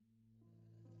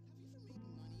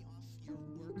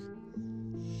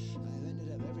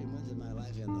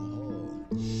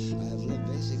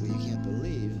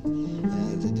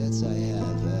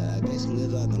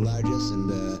I'm the largest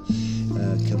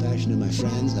and compassionate of my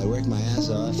friends. I work my ass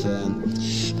off.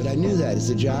 But I knew that it's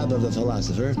the job of a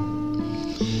philosopher,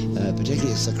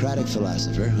 particularly a Socratic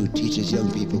philosopher who teaches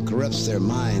young people, corrupts their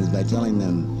minds by telling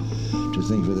them to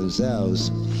think for themselves.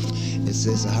 It's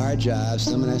a hard job.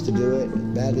 Someone has to do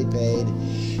it, badly paid.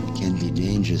 It can be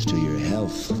dangerous to your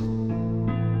health.